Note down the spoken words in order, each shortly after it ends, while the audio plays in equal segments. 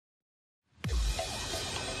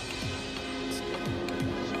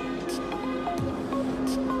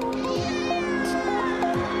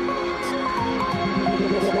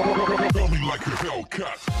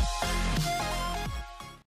Hellcat!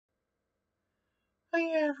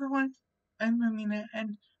 Hi everyone, I'm Amena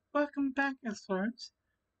and welcome back explorers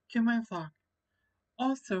to my vlog.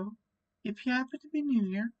 Also, if you happen to be new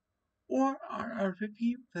here or are a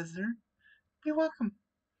repeat visitor, you're welcome.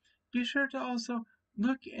 Be sure to also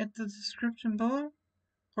look at the description below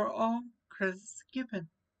for all credits given.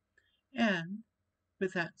 And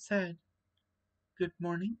with that said, good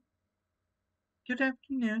morning, good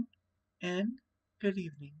afternoon, and good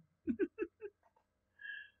evening.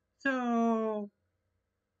 So,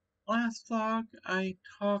 last vlog I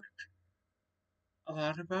talked a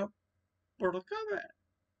lot about Mortal Kombat.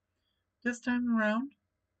 This time around,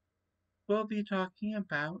 we'll be talking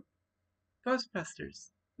about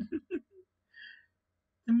Ghostbusters.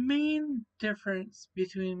 The main difference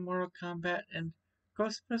between Mortal Kombat and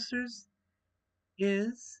Ghostbusters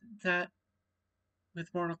is that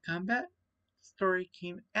with Mortal Kombat, the story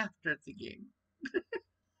came after the game.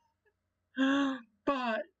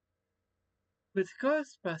 But with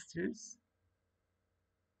Ghostbusters,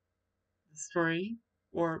 the story,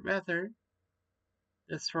 or rather,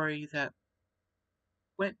 the story that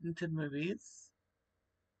went into movies,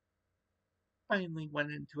 finally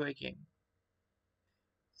went into a game.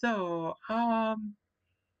 So,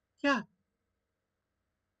 yeah.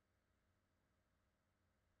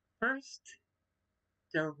 First,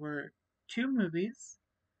 there were two movies,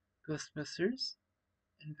 Ghostbusters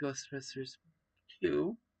and Ghostbusters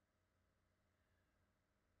 2.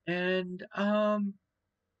 And,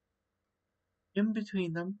 in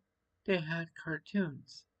between them, they had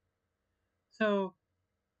cartoons. So,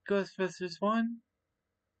 Ghostbusters 1,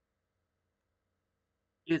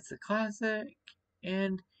 it's a classic,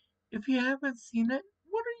 and if you haven't seen it,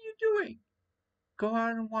 what are you doing? Go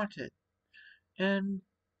out and watch it. And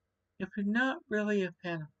if you're not really a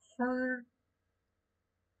fan of horror,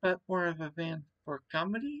 but more of a fan for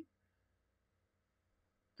comedy,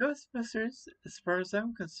 Ghostbusters, as far as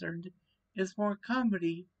I'm concerned, is more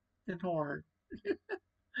comedy than horror.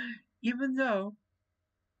 Even though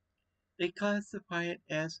they classify it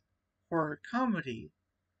as horror comedy.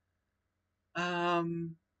 Yeah,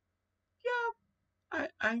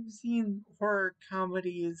 I've seen horror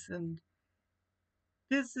comedies, and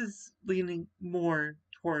this is leaning more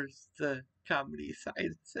towards the comedy side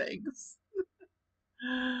of things.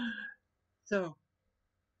 So,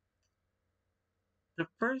 the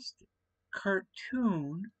first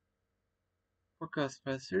cartoon for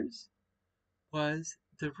Ghostbusters was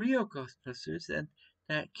the real Ghostbusters, and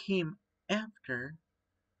that came after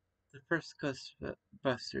the first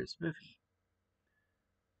Ghostbusters movie.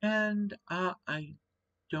 And I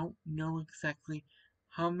don't know exactly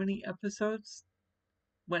how many episodes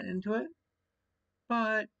went into it,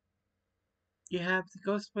 but you have the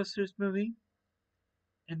Ghostbusters movie,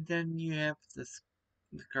 and then you have the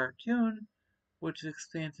cartoon, which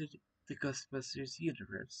expanded the Ghostbusters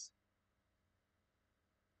universe.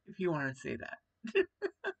 If you want to say that.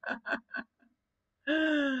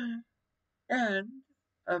 And,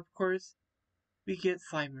 of course, we get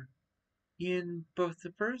Slimer in both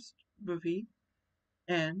the first movie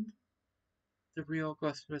and the real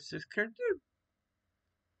Ghostbusters cartoon.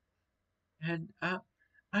 And I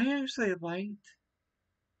actually liked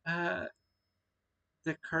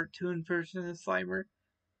the cartoon version of Slimer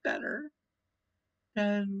better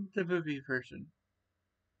than the movie version.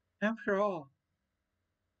 After all,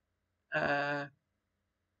 Slimer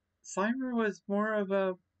was more of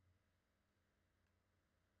a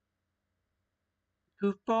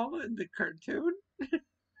goofball in the cartoon.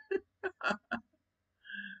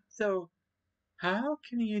 So, how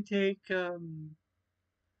can you take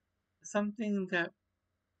something that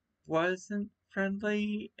wasn't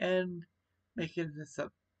friendly and make it this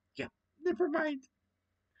up? Yeah, never mind.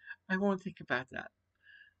 I won't think about that.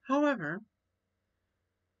 However,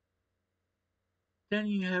 then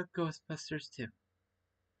you have Ghostbusters 2.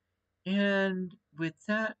 And with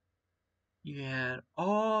that, you had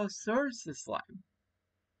all sorts of slime.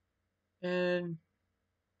 And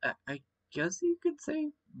I guess you could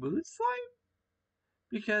say mood slime?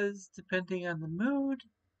 Because depending on the mood,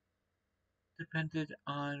 depended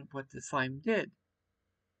on what the slime did.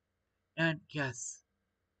 And yes,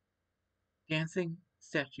 dancing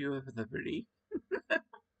Statue of Liberty.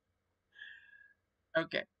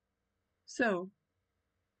 Okay, so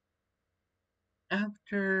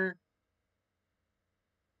after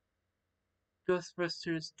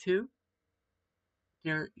Ghostbusters 2,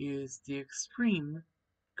 there is the Extreme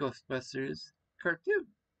Ghostbusters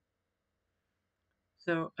cartoon.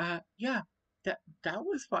 So, yeah, that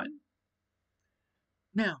was fun.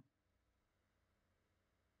 Now,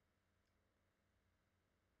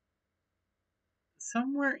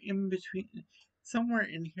 somewhere in between, somewhere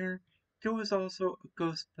in here, there was also a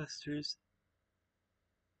Ghostbusters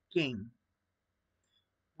game,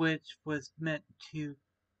 which was meant to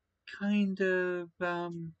kind of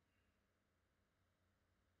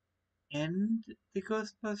end the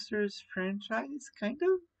Ghostbusters franchise, kind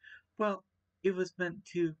of. Well, it was meant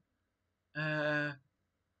to.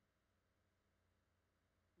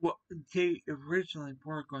 Well, they originally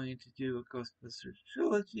were going to do a Ghostbusters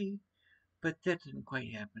trilogy, but that didn't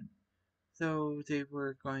quite happen. So they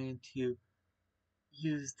were going to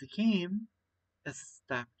use the game as a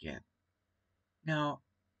stopgap. Now,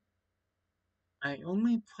 I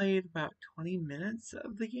only played about 20 minutes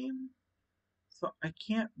of the game, so I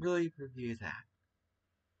can't really review that.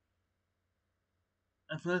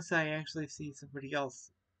 Unless I actually see somebody else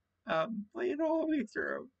play it all the way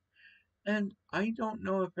through. And I don't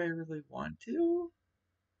know if I really want to.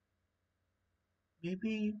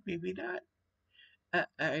 Maybe, maybe not.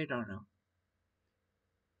 I don't know.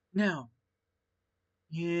 Now,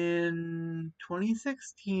 in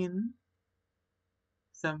 2016,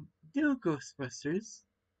 some new Ghostbusters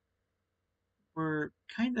were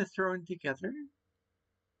kind of thrown together,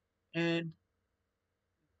 and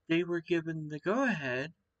they were given the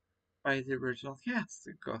go-ahead by the original cast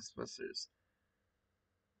of Ghostbusters.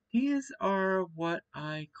 These are what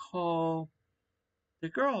I call the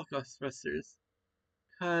girl Ghostbusters,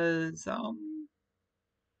 because,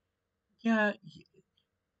 yeah,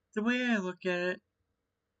 the way I look at it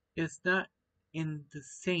is not in the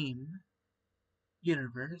same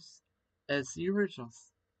universe as the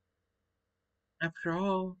originals. After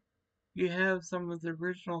all, you have some of the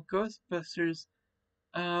original Ghostbusters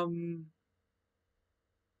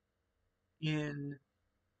in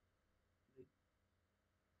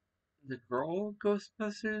the girl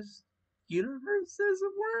Ghostbusters universe, as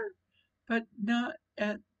it were, but not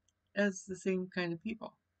as the same kind of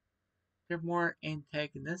people. They're more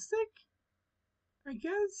antagonistic, I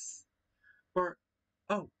guess, or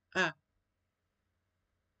oh,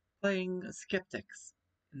 playing skeptics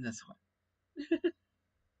in this one.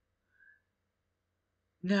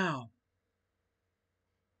 Now,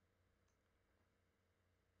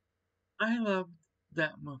 I loved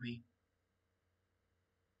that movie,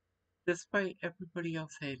 despite everybody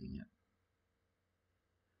else hating it.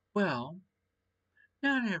 Well,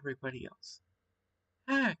 not everybody else.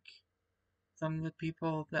 Heck, some of the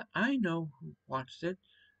people that I know who watched it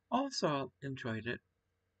also enjoyed it,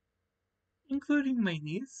 including my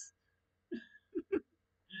niece.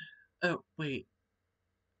 Oh, wait.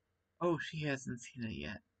 Oh, she hasn't seen it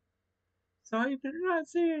yet. So I better not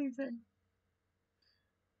say anything.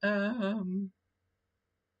 Um,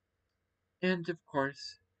 and of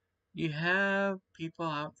course, you have people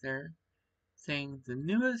out there saying the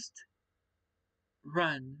newest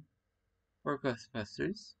run for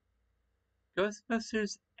Ghostbusters,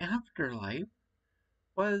 Ghostbusters Afterlife,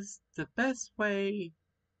 was the best way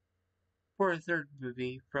for a third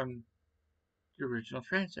movie from the original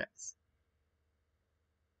franchise.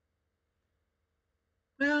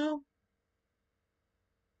 Well,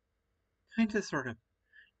 kinda sort of.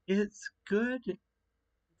 It's good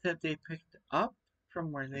that they picked up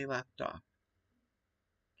from where they left off.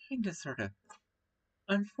 Kinda sort of.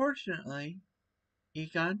 Unfortunately,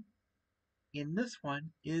 Egon in this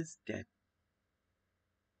one is dead.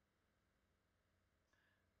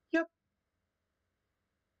 Yep,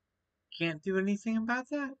 can't do anything about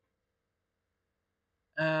that.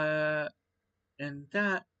 Uh, and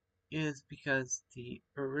that is because the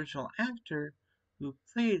original actor who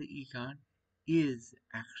played Egon is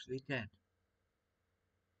actually dead.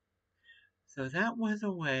 So that was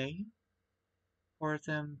a way for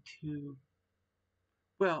them to,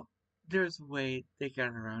 well, there's a way they got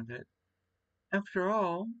around it. After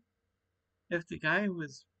all, if the guy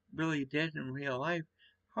was really dead in real life,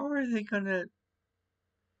 how are they gonna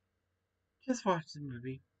just watch the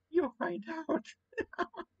movie? You'll find out.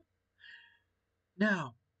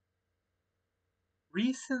 Now,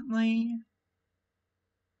 recently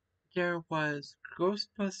there was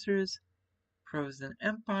Ghostbusters Frozen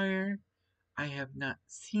Empire. I have not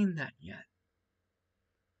seen that yet.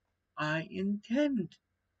 I intend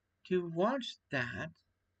to watch that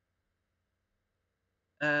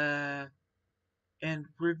uh, and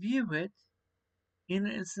review it in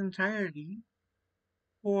its entirety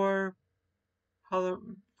for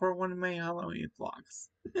for one of my Halloween vlogs.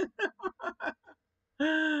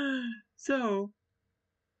 So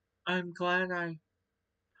I'm glad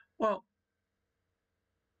well,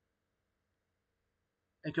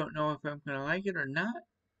 I don't know if I'm gonna like it or not,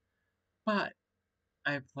 but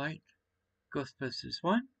I've liked Ghostbusters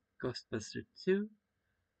 1, Ghostbusters 2,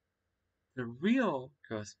 the real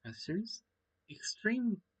Ghostbusters,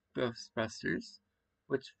 Extreme Ghostbusters,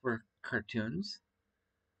 which were cartoons.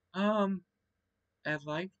 I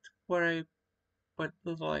liked what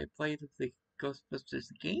little I played of the Ghostbusters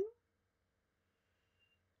game,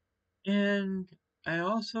 and I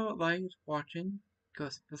also liked watching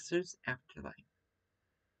Ghostbusters Afterlife.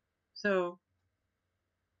 So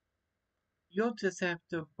you'll just have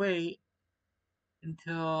to wait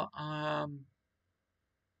until I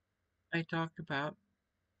talk about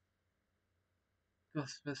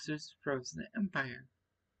Ghostbusters Frozen Empire.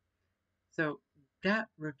 So that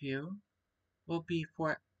review will be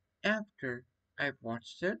for after I've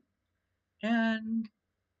watched it and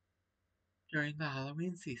during the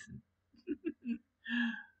Halloween season.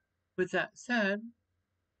 With that said,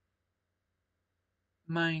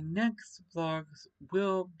 my next vlogs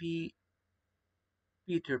will be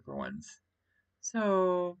VTuber ones.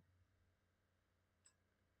 So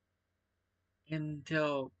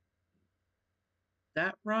until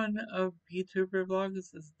that run of VTuber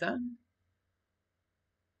vlogs is done,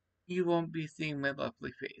 you won't be seeing my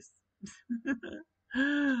lovely face.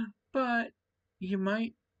 But you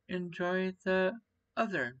might enjoy the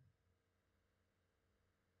other.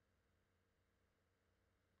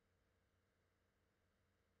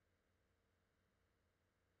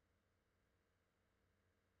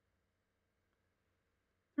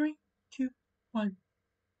 Three, two, one.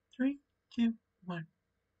 3, 2, 1.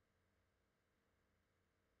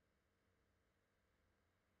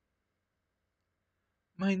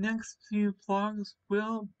 My next few vlogs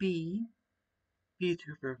will be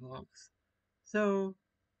VTuber vlogs. So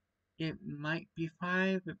it might be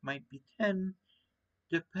 5, it might be 10,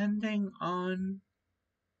 depending on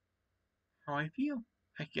how I feel,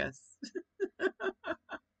 I guess.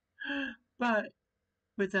 But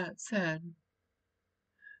with that said,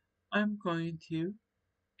 I'm going to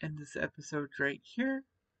end this episode right here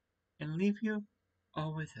and leave you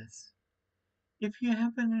all with this. If you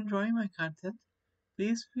have been enjoying my content,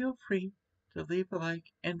 please feel free to leave a like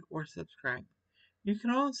and or subscribe. You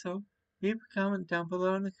can also leave a comment down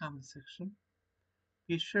below in the comment section.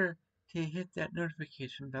 Be sure to hit that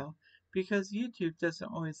notification bell because YouTube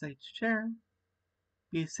doesn't always like to share.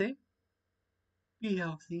 Be safe, be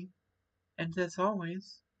healthy, and as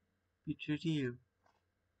always, be true to you.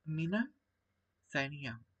 Mena, signing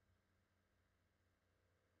out.